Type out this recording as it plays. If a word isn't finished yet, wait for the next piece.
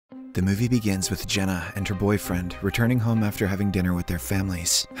The movie begins with Jenna and her boyfriend returning home after having dinner with their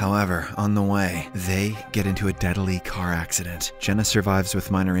families. However, on the way, they get into a deadly car accident. Jenna survives with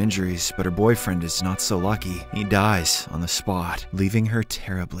minor injuries, but her boyfriend is not so lucky. He dies on the spot, leaving her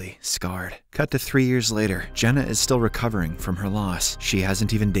terribly scarred. Cut to 3 years later, Jenna is still recovering from her loss. She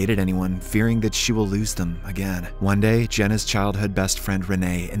hasn't even dated anyone, fearing that she will lose them again. One day, Jenna's childhood best friend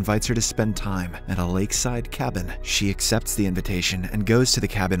Renee invites her to spend time at a lakeside cabin. She accepts the invitation and goes to the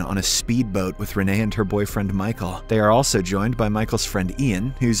cabin on a speedboat with Renee and her boyfriend Michael. They are also joined by Michael's friend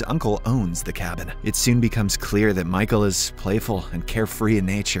Ian, whose uncle owns the cabin. It soon becomes clear that Michael is playful and carefree in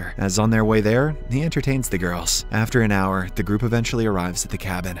nature. As on their way there, he entertains the girls. After an hour, the group eventually arrives at the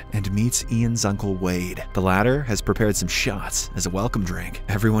cabin and meets Ian's uncle Wade. The latter has prepared some shots as a welcome drink.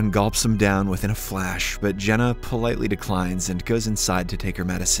 Everyone gulps them down within a flash, but Jenna politely declines and goes inside to take her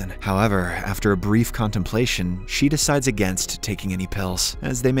medicine. However, after a brief contemplation, she decides against taking any pills,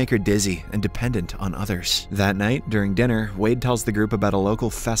 as they make her dizzy and dependent on others. That night, during dinner, Wade tells the group about a local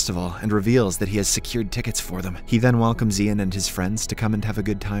festival and reveals that he has secured tickets for them. He then welcomes Ian and his friends to come and have a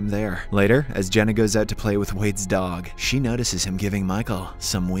good time there. Later, as Jenna goes out to play with Wade's dog, she notices him giving Michael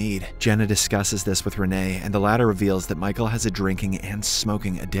some weed. Jenna discusses this with Renee, and the latter reveals that Michael has a drinking and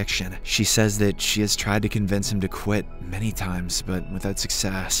smoking addiction. She says that she has tried to convince him to quit many times, but without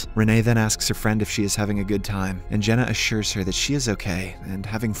success. Renee then asks her friend if she is having a good time, and Jenna assures her that she is okay and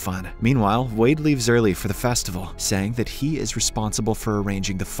having fun. Meanwhile, Wade leaves early for the festival, saying that he is responsible for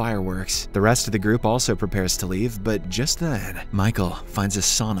arranging the fireworks. The rest of the group also prepares to leave, but just then, Michael finds a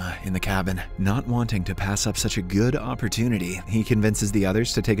sauna in the cabin. Not wanting to pass up such a good opportunity, he convinces the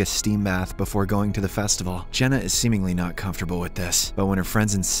others to take a steam bath before going to the festival. Jenna is seemingly not comfortable with this, but when her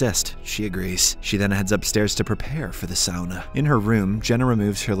friends insist, she agrees. She then heads upstairs to prepare for the sauna. In her room, Jenna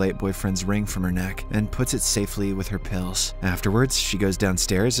removes her late boyfriend's ring from her neck and puts it safely with her pills. Afterwards, she goes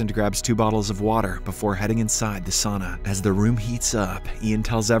downstairs and grabs 2 bottles of water before heading inside the sauna. As the room heats up, Ian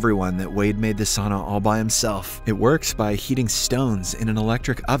tells everyone that Wade made the sauna all by himself. It works by heating stones in an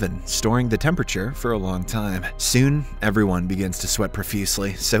electric oven, storing the temperature for a long time. Soon, everyone begins to sweat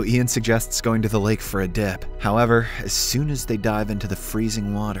profusely, so Ian suggests going to the lake for a dip. However, as soon as they dive into the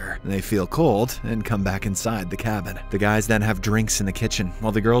freezing water, they feel cold and come back inside the cabin. The guys then have drinks in the kitchen,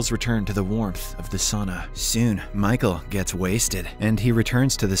 while the girls return to the warmth of the sauna. Soon, Michael gets wasted, and he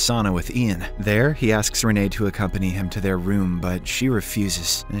returns to the sauna with Ian. There, he asks Renee to accompany him to their room, but she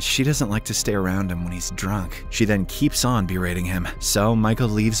refuses, as she doesn't like to stay around him when he's drunk. She then keeps on berating him, so Michael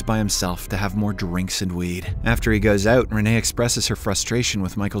leaves by himself to have more drinks and weed. After he goes out, Renee expresses her frustration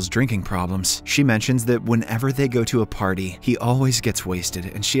with Michael's drinking problems. She mentions that whenever they go to a party, he always gets wasted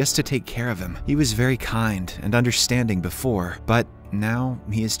and she has to take care of him. He was very kind and understanding before, but now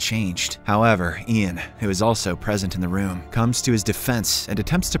he has changed. However, Ian, who is also present in the room, comes to his defense and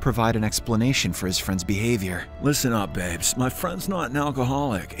attempts to provide an explanation for his friend's behavior. Listen up, babes. My friend's not an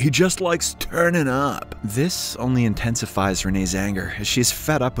alcoholic. He just likes turning up. This only intensifies Renee's anger, as she is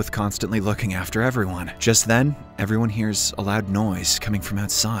fed up with constantly looking after everyone. Just then, everyone hears a loud noise coming from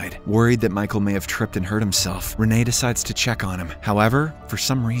outside. Worried that Michael may have tripped and hurt himself, Renee decides to check on him. However, for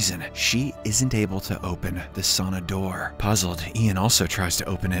some reason, she isn't able to open the sauna door. Puzzled, Ian also tries to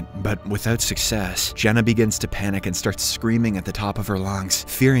open it, but without success. Jenna begins to panic and starts screaming at the top of her lungs,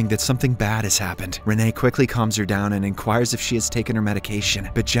 fearing that something bad has happened. Renee quickly calms her down and inquires if she has taken her medication,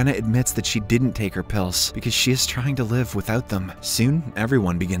 but Jenna admits that she didn't take her pills because she is trying to live without them. Soon,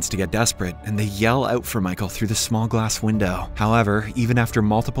 everyone begins to get desperate, and they yell out for Michael through the small glass window. However, even after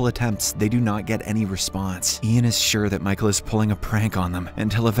multiple attempts, they do not get any response. Ian is sure that Michael is pulling a prank on them,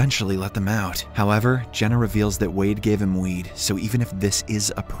 and he'll eventually let them out. However, Jenna reveals that Wade gave him weed, so even if this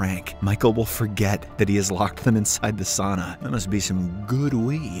is a prank, Michael will forget that he has locked them inside the sauna. That must be some good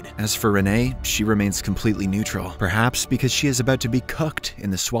weed. As for Renee, she remains completely neutral, perhaps because she is about to be cooked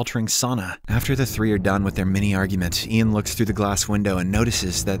in the sweltering sauna. After the three are done with their mini argument, Ian looks through the glass window and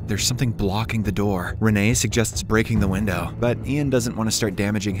notices that there's something blocking the door. Renee suggests breaking the window, but Ian doesn't want to start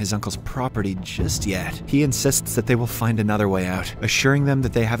damaging his uncle's property just yet. He insists that they will find another way out, assuring them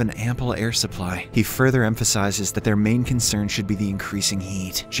that they have an ample air supply. He further emphasizes that their main concern should be the increasing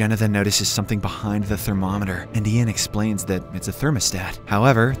heat. Jenna then notices something behind the thermometer, and Ian explains that it's a thermostat.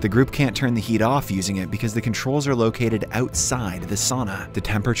 However, the group can't turn the heat off using it because the controls are located outside the sauna. The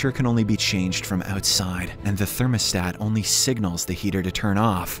temperature can only be changed from outside, and the thermostat only signals the heater to turn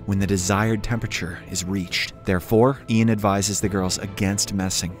off when the desired temperature is reached. Therefore, Ian advises the girls against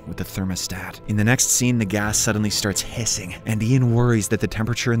messing with the thermostat. In the next scene, the gas suddenly starts hissing, and Ian worries that the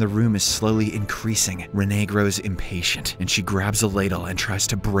temperature in the room is slowly increasing. Renee grows impatient, and she grabs a ladle and tries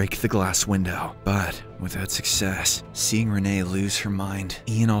to break the glass window, but without success. Seeing Renee lose her mind,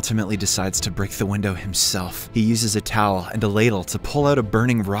 Ian ultimately decides to break the window himself. He uses a towel and a ladle to pull out a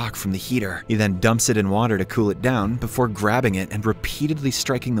burning rock from the heater. He then dumps it in water to cool it down before grabbing it and repeatedly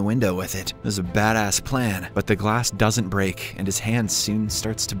striking the window with it. It was a badass plan, but the glass doesn't break and his hand soon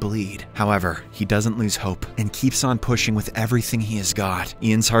starts to bleed. However, he doesn't lose hope and keeps on pushing with everything he has got.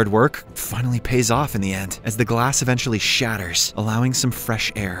 Ian's hard work finally pays off in the end, as the glass eventually shatters, allowing some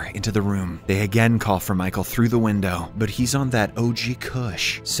fresh air into the room. They again call for Michael through the window, but he's on that OG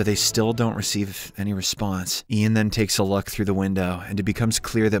Kush, so they still don't receive any response. Ian then takes a look through the window, and it becomes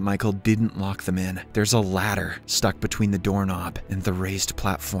clear that Michael didn't lock them in. There's a ladder stuck between the doorknob and the raised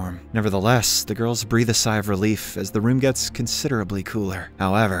platform. Nevertheless, the girls breathe a sigh of relief as the room gets considerably cooler.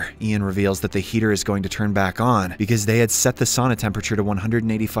 However, Ian reveals that the heater is going to turn back on because they had set the sauna temperature to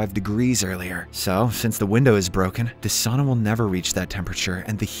 185 degrees earlier. So, since the window is broken, the sauna will never reach that temperature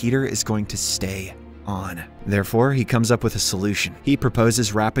and the heater is going to stay on. Therefore, he comes up with a solution. He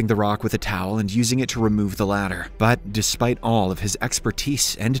proposes wrapping the rock with a towel and using it to remove the ladder. But despite all of his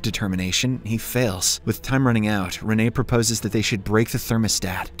expertise and determination, he fails. With time running out, Renee proposes that they should break the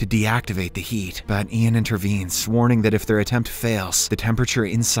thermostat to deactivate the heat. But Ian intervenes, warning that if their attempt fails, the temperature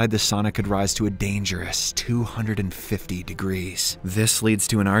inside the sauna could rise to a dangerous 250 degrees. This leads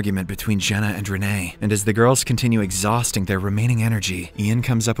to an argument between Jenna and Renee, and as the girls continue exhausting their remaining energy, Ian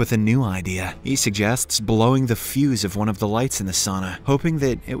comes up with a new idea. He suggests blowing the fuse of one of the lights in the sauna, hoping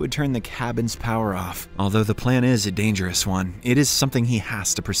that it would turn the cabin's power off. Although the plan is a dangerous one, it is something he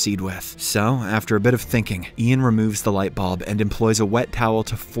has to proceed with. So, after a bit of thinking, Ian removes the light bulb and employs a wet towel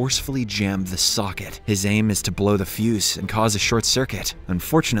to forcefully jam the socket. His aim is to blow the fuse and cause a short circuit.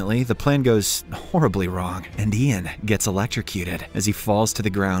 Unfortunately, the plan goes horribly wrong, and Ian gets electrocuted as he falls to the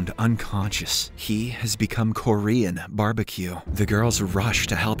ground unconscious. He has become Korean barbecue. The girls rush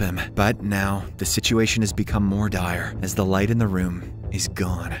to help him, but now the situation has become more dire as the light in the room is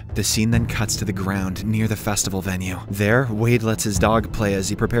gone. The scene then cuts to the ground near the festival venue. There, Wade lets his dog play as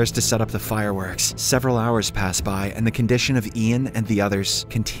he prepares to set up the fireworks. Several hours pass by and the condition of Ian and the others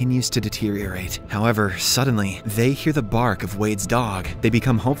continues to deteriorate. However, suddenly, they hear the bark of Wade's dog. They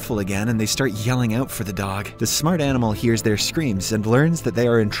become hopeful again and they start yelling out for the dog. The smart animal hears their screams and learns that they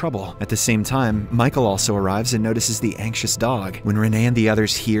are in trouble. At the same time, Michael also arrives and notices the anxious dog. When Renee and the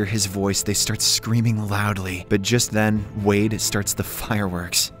others hear his voice, they start screaming loudly. But just then, Wade starts the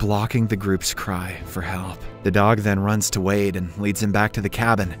fireworks, blocking the group's cry for help. The dog then runs to Wade and leads him back to the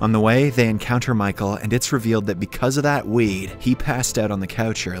cabin. On the way, they encounter Michael, and it's revealed that because of that weed, he passed out on the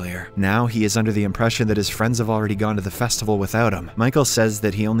couch earlier. Now he is under the impression that his friends have already gone to the festival without him. Michael says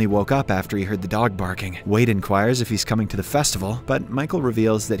that he only woke up after he heard the dog barking. Wade inquires if he's coming to the festival, but Michael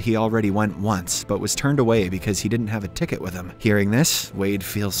reveals that he already went once, but was turned away because he didn't have a ticket with him. Hearing this, Wade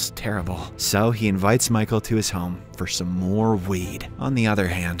feels terrible. So he invites Michael to his home for some more weed. On the other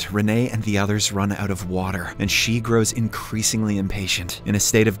hand, Renee and the others run out of water, and she grows increasingly impatient. In a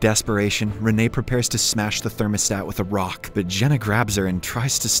state of desperation, Renee prepares to smash the thermostat with a rock, but Jenna grabs her and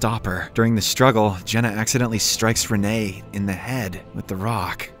tries to stop her. During the struggle, Jenna accidentally strikes Renee in the head with the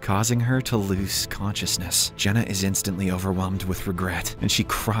rock, causing her to lose consciousness. Jenna is instantly overwhelmed with regret, and she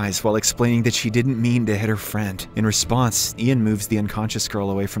cries while explaining that she didn't mean to hit her friend. In response, Ian moves the unconscious girl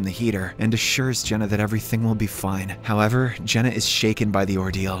away from the heater and assures Jenna that everything will be fine. However, Jenna is shaken by the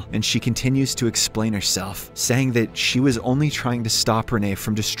ordeal, and she continues to explain herself, saying that she was only trying to stop Renee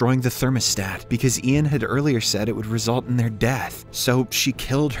from destroying the thermostat because Ian had earlier said it would result in their death. So she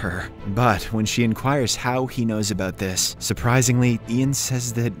killed her. But when she inquires how he knows about this, surprisingly, Ian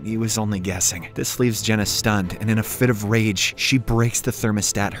says that he was only guessing. This leaves Jenna stunned, and in a fit of rage, she breaks the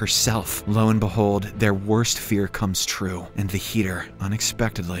thermostat herself. Lo and behold, their worst fear comes true, and the heater,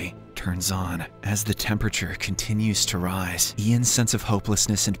 unexpectedly, turns on. As the temperature continues to rise, Ian's sense of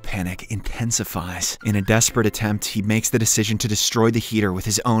hopelessness and panic intensifies. In a desperate attempt, he makes the decision to destroy the heater with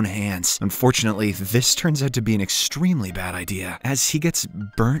his own hands. Unfortunately, this turns out to be an extremely bad idea, as he gets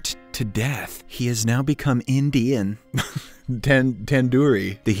burnt to death. He has now become Indian.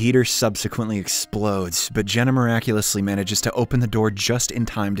 tandoori. The heater subsequently explodes, but Jenna miraculously manages to open the door just in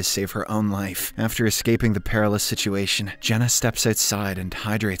time to save her own life. After escaping the perilous situation, Jenna steps outside and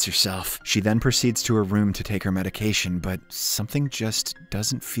hydrates herself. She then proceeds to her room to take her medication, but something just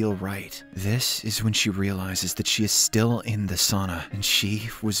doesn't feel right. This is when she realizes that she is still in the sauna, and she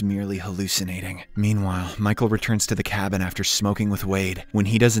was merely hallucinating. Meanwhile, Michael returns to the cabin after smoking with Wade. When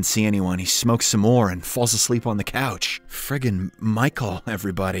he doesn't see anyone, he smokes some more and falls asleep on the couch. Friggin' Michael,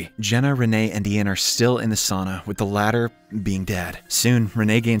 everybody. Jenna, Renee, and Ian are still in the sauna, with the latter being dead. Soon,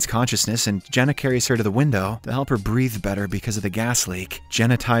 Renee gains consciousness and Jenna carries her to the window to help her breathe better because of the gas leak.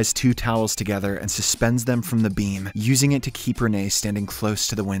 Jenna ties 2 towels together and suspends them from the beam, using it to keep Renee standing close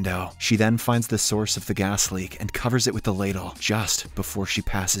to the window. She then finds the source of the gas leak and covers it with the ladle just before she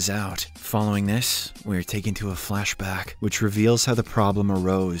passes out. Following this, we are taken to a flashback, which reveals how the problem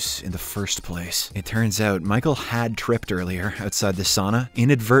arose in the first place. It turns out Michael had tripped earlier outside the sauna,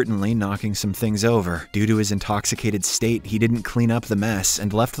 inadvertently knocking some things over. Due to his intoxicated state, he didn't clean up the mess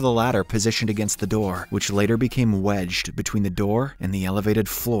and left the ladder positioned against the door, which later became wedged between the door and the elevated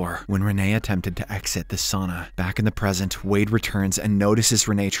floor when Renee attempted to exit the sauna. Back in the present, Wade returns and notices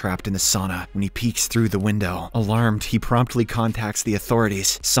Renee trapped in the sauna when he peeks through the window. Alarmed, he promptly contacts the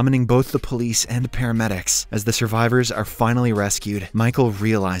authorities, summoning both the police and paramedics. As the survivors are finally rescued, Michael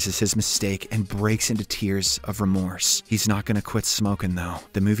realizes his mistake and breaks into tears of remorse. He's not gonna quit smoking though.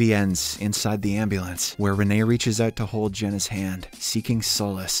 The movie ends inside the ambulance, where Renee reaches out to hold Jenna's hand, seeking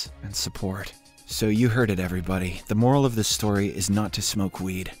solace and support. So you heard it, everybody. The moral of this story is not to smoke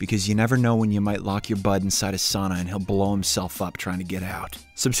weed, because you never know when you might lock your bud inside a sauna and he'll blow himself up trying to get out.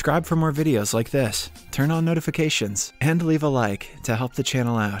 Subscribe for more videos like this, turn on notifications, and leave a like to help the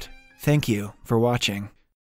channel out. Thank you for watching.